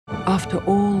After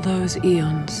all those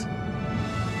eons,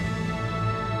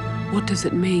 what does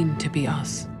it mean to be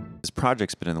us? This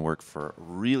project's been in the work for a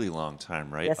really long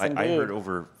time, right? Yes, indeed. I heard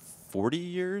over 40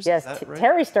 years? Yes, is that right?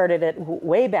 Terry started it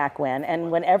way back when,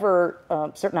 and whenever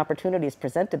certain opportunities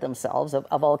presented themselves,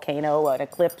 a volcano, an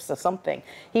eclipse, or something,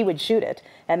 he would shoot it.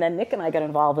 And then Nick and I got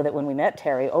involved with it when we met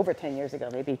Terry over 10 years ago,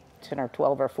 maybe 10 or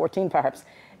 12 or 14 perhaps,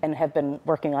 and have been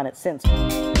working on it since.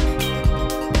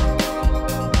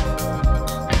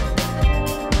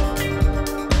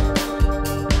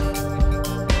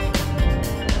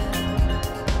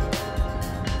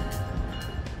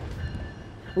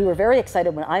 We were very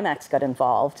excited when Imax got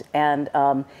involved, and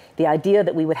the idea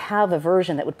that we would have a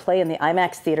version that would play in the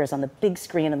Imax theaters on the big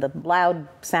screen and the loud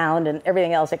sound and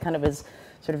everything else, it kind of is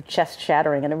sort of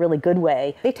chest-shattering in a really good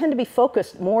way. They tend to be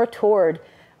focused more toward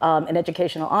an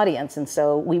educational audience, and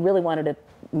so we really wanted to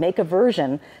make a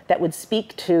version that would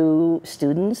speak to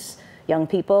students, young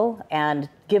people, and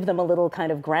give them a little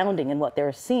kind of grounding in what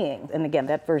they're seeing. And again,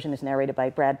 that version is narrated by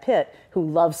Brad Pitt, who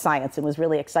loves science and was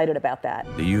really excited about that.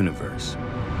 The universe.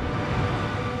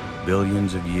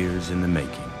 Billions of years in the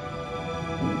making.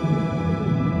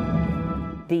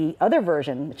 The other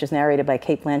version, which is narrated by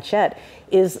Cate Blanchett,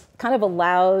 is kind of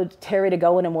allowed Terry to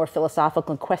go in a more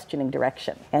philosophical and questioning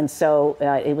direction. And so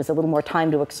it was a little more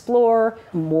time to explore,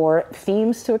 more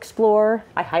themes to explore.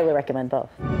 I highly recommend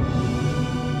both.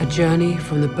 A journey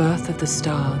from the birth of the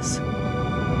stars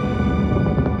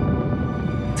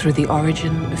through the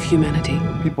origin of humanity.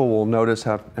 People will notice,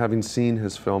 having seen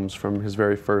his films from his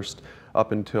very first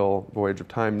up until Voyage of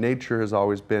Time, nature has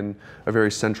always been a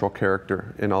very central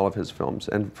character in all of his films.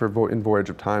 And in Voyage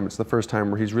of Time, it's the first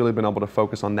time where he's really been able to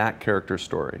focus on that character's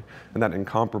story and that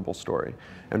incomparable story,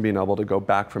 and being able to go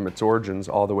back from its origins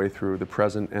all the way through the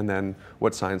present and then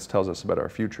what science tells us about our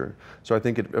future. So I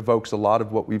think it evokes a lot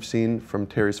of what we've seen from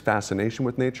Terry's fascination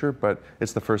with nature, but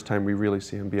it's the first time we really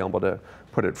see him be able to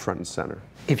put it front and center.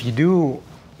 If you do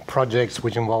projects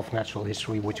which involve natural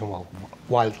history, which involve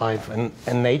wildlife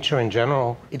and nature in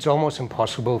general, it's almost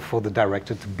impossible for the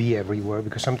director to be everywhere,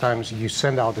 because sometimes you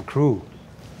send out a crew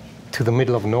to the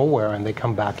middle of nowhere and they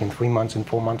come back in 3 months, in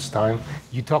 4 months' time.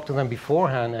 You talk to them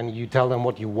beforehand and you tell them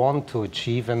what you want to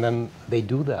achieve, and then they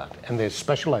do that. And there's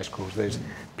specialized crews. There's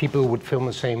people who would film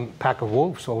the same pack of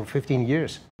wolves over 15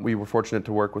 years. We were fortunate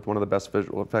to work with one of the best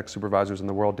visual effects supervisors in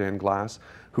the world, Dan Glass,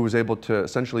 who was able to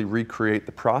essentially recreate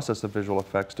the process of visual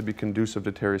effects to be conducive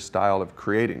to Terry's style of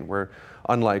creating, where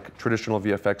unlike traditional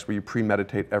VFX where you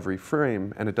premeditate every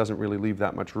frame and it doesn't really leave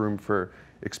that much room for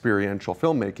experiential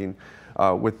filmmaking,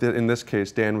 in this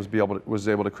case, Dan was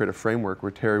able to create a framework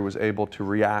where Terry was able to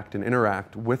react and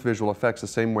interact with visual effects the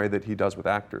same way that he does with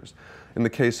actors. In the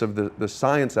case of the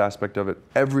science aspect of it,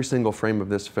 every single frame of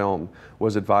this film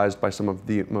was advised by some of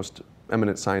the most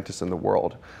eminent scientists in the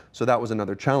world. So that was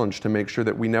another challenge, to make sure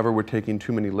that we never were taking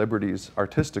too many liberties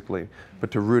artistically, but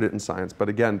to root it in science. But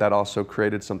again, that also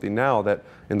created something now that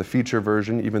in the feature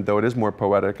version, even though it is more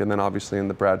poetic, and then obviously in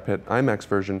the Brad Pitt IMAX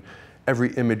version,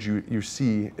 every image you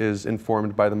see is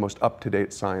informed by the most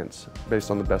up-to-date science based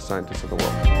on the best scientists of the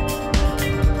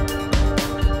world.